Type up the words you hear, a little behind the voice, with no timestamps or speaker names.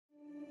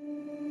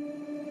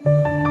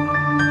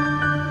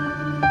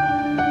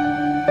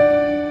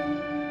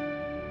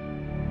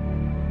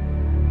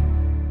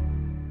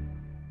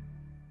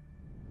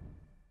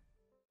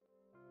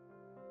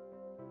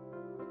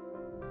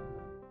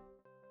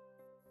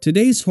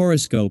Today's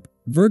horoscope,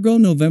 Virgo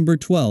November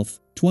 12,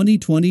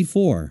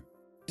 2024.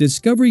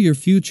 Discover your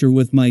future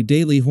with my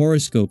daily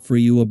horoscope for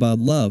you about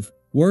love,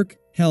 work,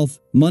 health,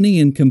 money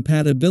and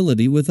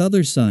compatibility with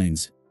other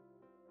signs.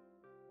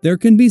 There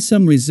can be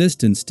some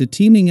resistance to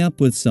teaming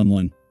up with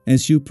someone,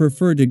 as you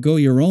prefer to go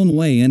your own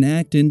way and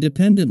act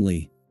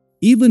independently.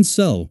 Even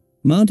so,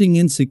 mounting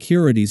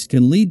insecurities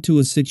can lead to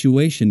a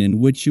situation in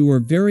which you are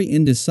very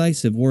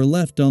indecisive or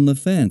left on the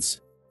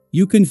fence.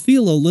 You can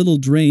feel a little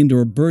drained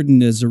or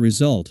burdened as a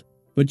result,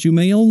 but you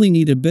may only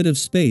need a bit of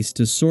space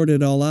to sort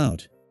it all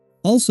out.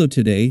 Also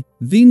today,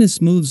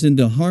 Venus moves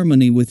into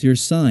harmony with your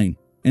sign,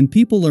 and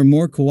people are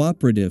more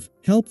cooperative,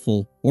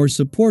 helpful, or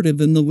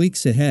supportive in the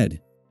weeks ahead.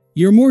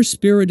 You're more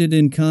spirited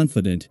and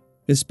confident,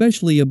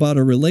 especially about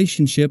a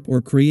relationship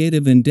or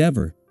creative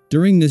endeavor,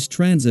 during this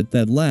transit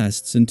that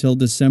lasts until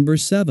December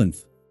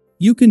 7th.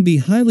 You can be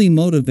highly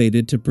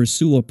motivated to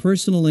pursue a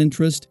personal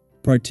interest,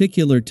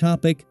 particular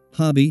topic,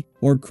 hobby,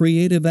 or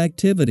creative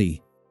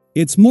activity.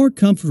 It's more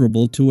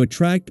comfortable to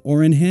attract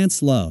or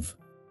enhance love.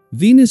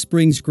 Venus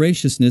brings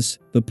graciousness,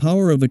 the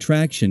power of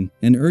attraction,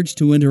 an urge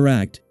to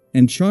interact,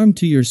 and charm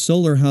to your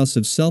solar house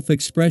of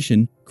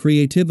self-expression,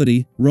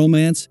 creativity,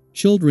 romance,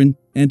 children,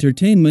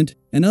 entertainment,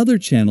 and other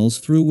channels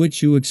through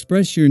which you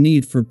express your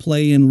need for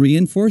play and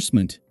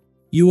reinforcement.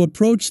 You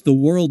approach the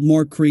world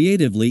more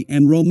creatively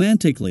and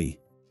romantically.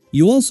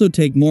 You also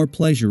take more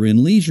pleasure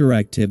in leisure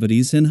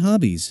activities and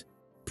hobbies.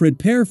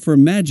 Prepare for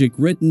magic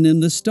written in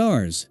the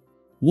stars.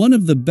 One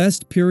of the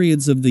best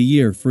periods of the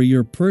year for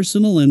your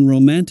personal and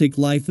romantic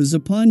life is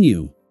upon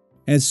you.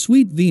 As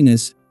sweet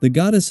Venus, the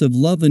goddess of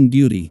love and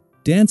beauty,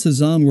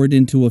 dances onward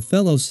into a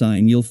fellow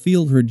sign, you'll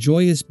feel her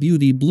joyous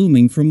beauty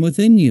blooming from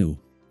within you.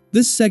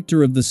 This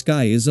sector of the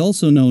sky is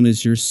also known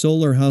as your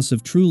solar house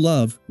of true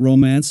love,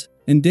 romance,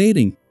 and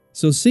dating,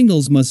 so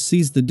singles must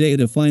seize the day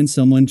to find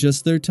someone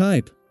just their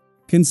type.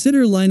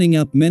 Consider lining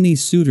up many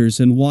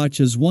suitors and watch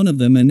as one of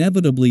them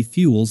inevitably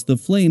fuels the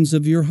flames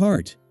of your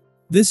heart.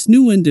 This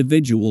new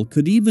individual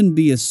could even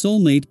be a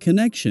soulmate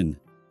connection.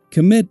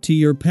 Commit to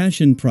your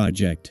passion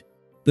project.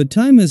 The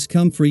time has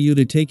come for you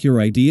to take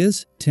your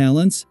ideas,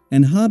 talents,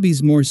 and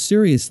hobbies more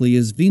seriously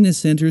as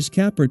Venus enters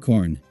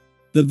Capricorn.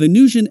 The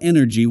Venusian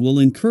energy will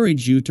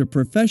encourage you to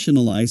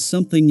professionalize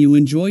something you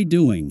enjoy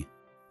doing.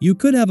 You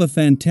could have a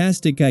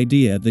fantastic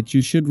idea that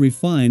you should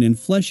refine and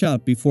flesh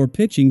out before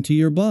pitching to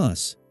your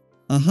boss.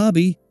 A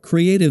hobby,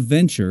 creative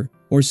venture,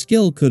 or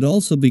skill could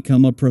also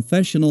become a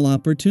professional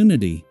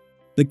opportunity.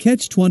 The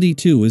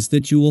catch-22 is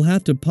that you will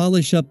have to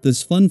polish up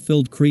this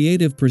fun-filled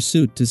creative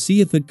pursuit to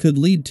see if it could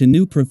lead to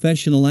new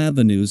professional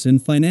avenues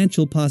and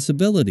financial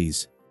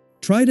possibilities.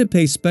 Try to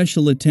pay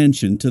special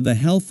attention to the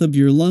health of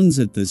your lungs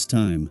at this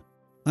time.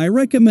 I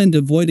recommend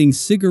avoiding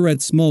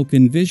cigarette smoke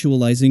and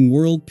visualizing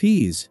world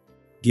peas.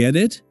 Get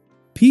it?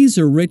 Peas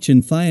are rich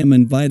in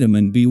thiamine,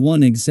 vitamin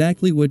B1,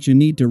 exactly what you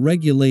need to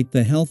regulate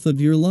the health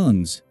of your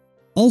lungs.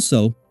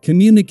 Also,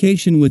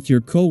 communication with your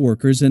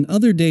coworkers and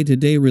other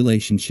day-to-day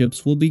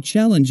relationships will be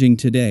challenging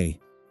today.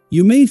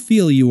 You may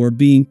feel you are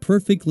being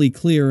perfectly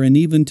clear and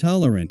even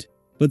tolerant,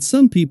 but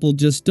some people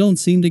just don't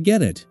seem to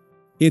get it.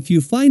 If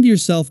you find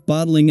yourself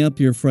bottling up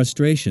your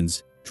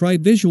frustrations, try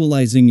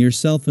visualizing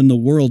yourself in the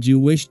world you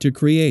wish to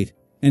create,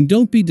 and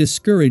don't be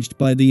discouraged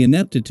by the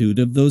ineptitude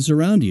of those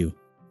around you.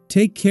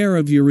 Take care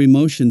of your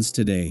emotions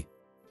today.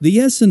 The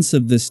essence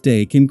of this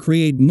day can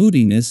create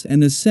moodiness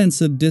and a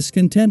sense of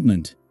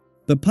discontentment.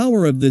 The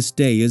power of this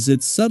day is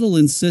its subtle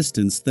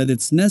insistence that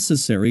it's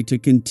necessary to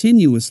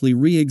continuously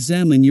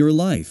re-examine your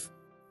life.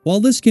 While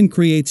this can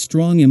create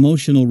strong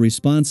emotional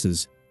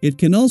responses, it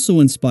can also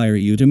inspire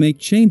you to make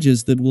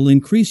changes that will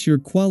increase your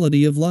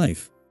quality of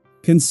life.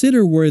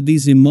 Consider where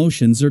these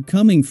emotions are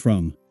coming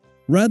from.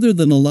 Rather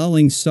than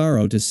allowing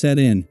sorrow to set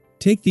in,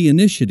 take the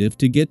initiative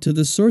to get to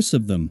the source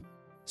of them.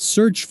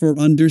 Search for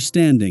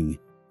understanding.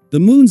 The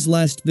moon's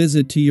last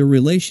visit to your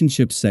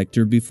relationship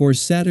sector before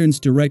Saturn's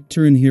direct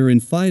turn here in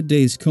 5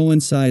 days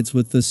coincides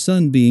with the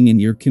sun being in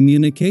your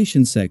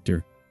communication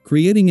sector,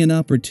 creating an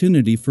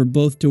opportunity for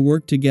both to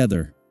work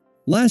together.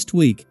 Last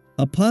week,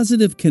 a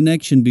positive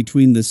connection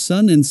between the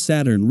sun and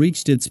Saturn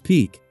reached its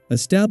peak,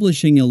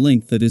 establishing a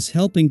link that is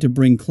helping to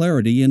bring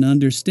clarity and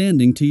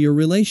understanding to your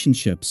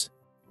relationships.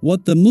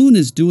 What the moon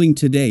is doing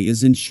today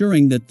is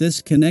ensuring that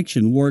this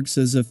connection works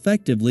as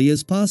effectively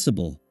as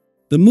possible.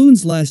 The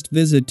moon's last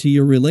visit to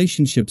your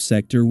relationship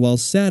sector while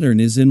Saturn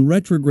is in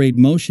retrograde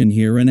motion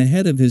here and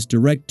ahead of his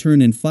direct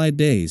turn in 5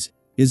 days,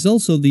 is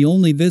also the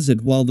only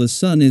visit while the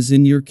sun is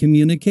in your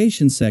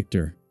communication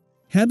sector.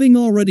 Having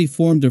already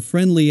formed a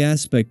friendly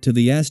aspect to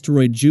the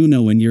asteroid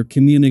Juno in your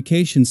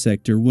communication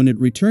sector when it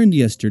returned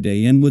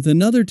yesterday, and with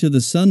another to the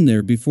sun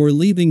there before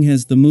leaving,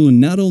 has the moon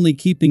not only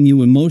keeping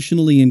you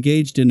emotionally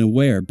engaged and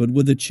aware, but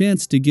with a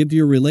chance to give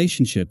your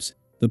relationships,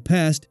 the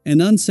past, and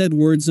unsaid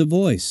words a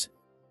voice.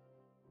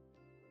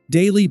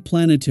 Daily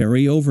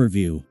planetary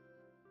overview.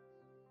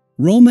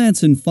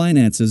 Romance and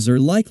finances are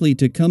likely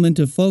to come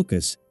into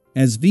focus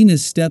as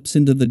Venus steps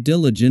into the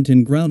diligent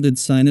and grounded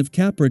sign of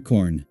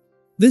Capricorn.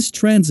 This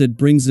transit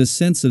brings a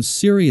sense of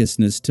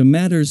seriousness to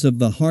matters of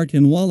the heart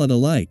and wallet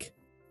alike.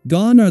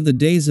 Gone are the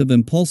days of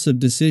impulsive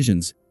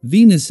decisions.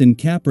 Venus in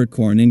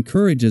Capricorn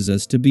encourages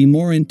us to be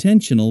more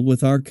intentional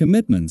with our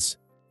commitments.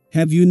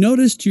 Have you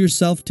noticed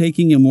yourself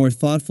taking a more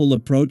thoughtful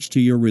approach to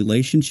your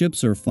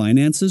relationships or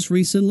finances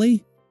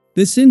recently?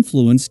 This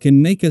influence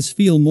can make us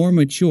feel more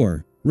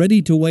mature,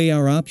 ready to weigh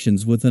our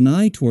options with an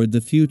eye toward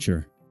the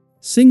future.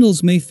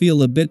 Singles may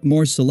feel a bit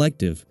more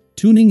selective,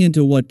 tuning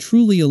into what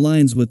truly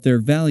aligns with their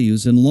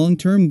values and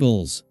long-term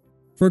goals.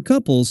 For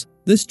couples,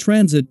 this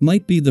transit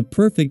might be the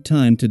perfect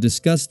time to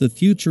discuss the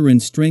future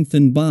and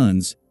strengthen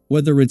bonds,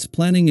 whether it's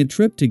planning a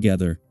trip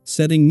together,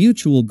 setting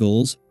mutual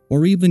goals,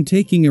 or even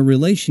taking a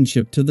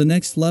relationship to the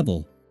next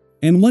level.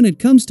 And when it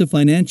comes to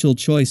financial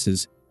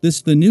choices, this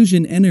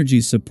Venusian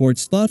energy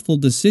supports thoughtful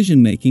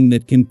decision-making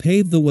that can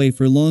pave the way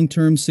for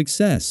long-term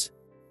success.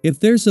 If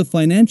there's a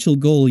financial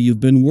goal you've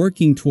been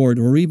working toward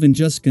or even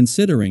just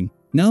considering,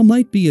 now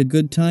might be a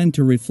good time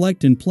to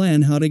reflect and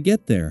plan how to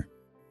get there.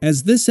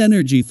 As this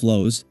energy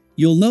flows,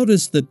 you'll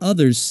notice that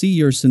others see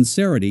your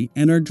sincerity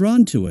and are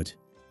drawn to it.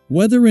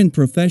 Whether in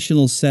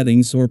professional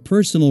settings or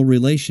personal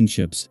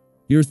relationships,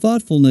 your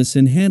thoughtfulness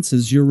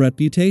enhances your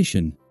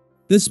reputation.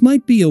 This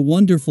might be a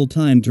wonderful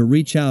time to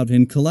reach out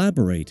and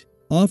collaborate,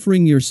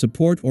 offering your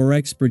support or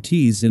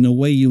expertise in a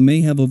way you may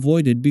have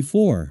avoided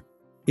before.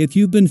 If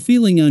you've been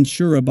feeling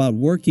unsure about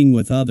working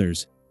with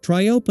others,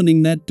 try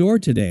opening that door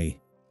today.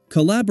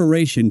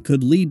 Collaboration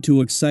could lead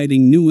to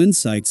exciting new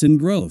insights and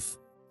growth.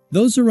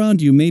 Those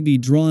around you may be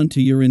drawn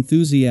to your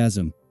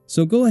enthusiasm,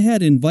 so go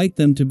ahead and invite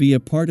them to be a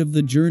part of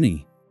the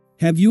journey.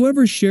 Have you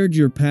ever shared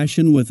your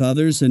passion with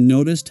others and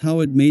noticed how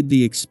it made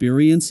the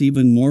experience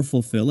even more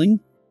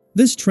fulfilling?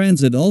 This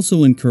transit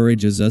also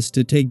encourages us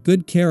to take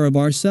good care of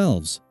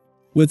ourselves.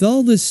 With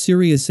all this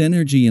serious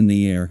energy in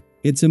the air,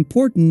 it's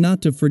important not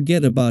to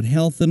forget about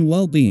health and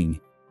well-being.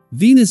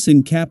 Venus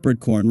in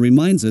Capricorn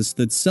reminds us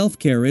that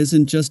self-care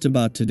isn't just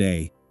about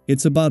today,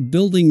 it's about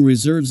building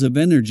reserves of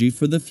energy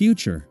for the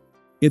future.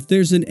 If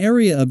there's an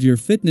area of your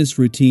fitness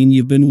routine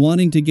you've been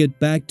wanting to get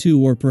back to,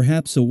 or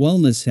perhaps a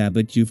wellness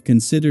habit you've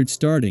considered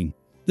starting,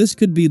 this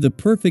could be the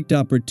perfect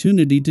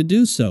opportunity to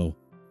do so.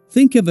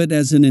 Think of it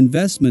as an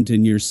investment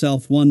in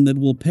yourself, one that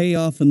will pay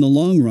off in the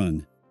long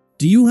run.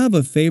 Do you have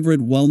a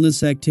favorite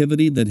wellness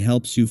activity that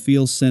helps you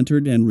feel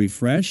centered and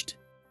refreshed?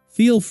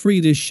 Feel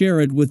free to share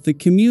it with the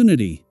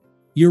community.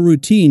 Your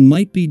routine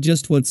might be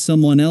just what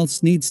someone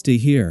else needs to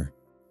hear.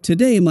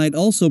 Today might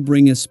also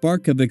bring a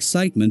spark of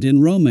excitement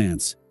in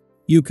romance.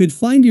 You could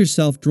find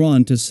yourself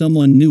drawn to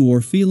someone new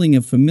or feeling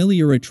a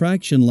familiar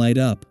attraction light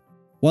up.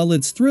 While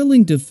it's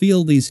thrilling to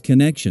feel these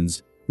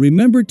connections,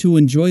 remember to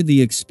enjoy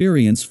the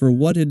experience for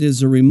what it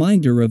is, a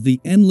reminder of the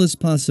endless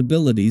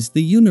possibilities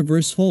the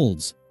universe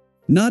holds.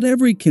 Not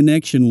every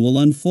connection will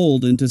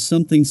unfold into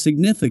something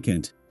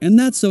significant, and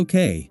that's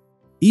okay.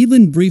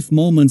 Even brief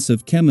moments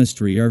of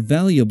chemistry are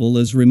valuable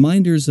as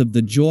reminders of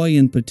the joy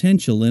and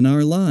potential in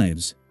our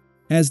lives.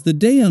 As the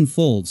day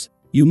unfolds,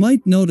 you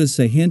might notice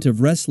a hint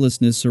of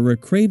restlessness or a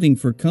craving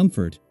for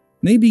comfort,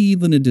 maybe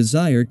even a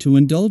desire to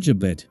indulge a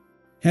bit.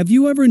 Have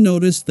you ever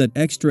noticed that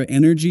extra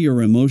energy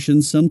or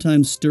emotion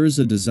sometimes stirs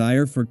a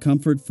desire for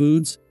comfort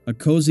foods, a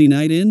cozy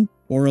night in,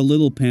 or a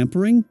little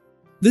pampering?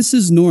 This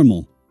is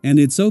normal, and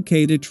it's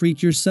okay to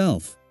treat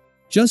yourself.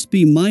 Just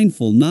be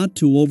mindful not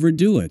to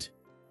overdo it.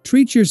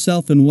 Treat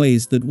yourself in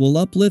ways that will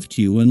uplift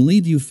you and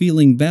leave you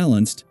feeling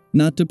balanced,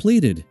 not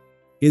depleted.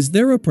 Is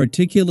there a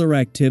particular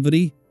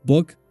activity,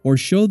 book, or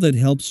show that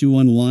helps you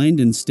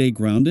unwind and stay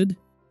grounded?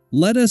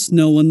 Let us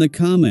know in the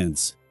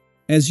comments.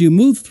 As you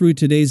move through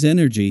today's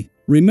energy,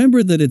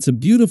 remember that it's a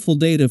beautiful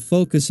day to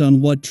focus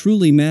on what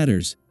truly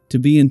matters, to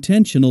be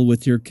intentional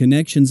with your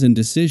connections and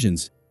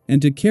decisions,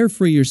 and to care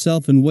for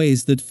yourself in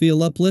ways that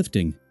feel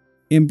uplifting.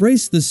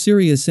 Embrace the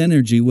serious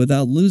energy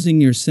without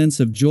losing your sense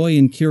of joy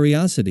and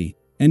curiosity,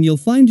 and you'll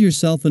find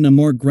yourself in a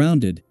more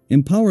grounded,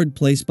 empowered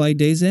place by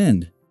day's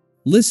end.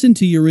 Listen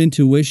to your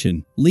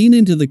intuition, lean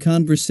into the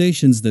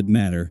conversations that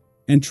matter,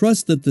 and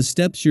trust that the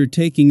steps you're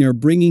taking are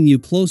bringing you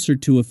closer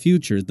to a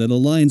future that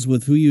aligns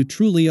with who you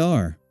truly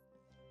are.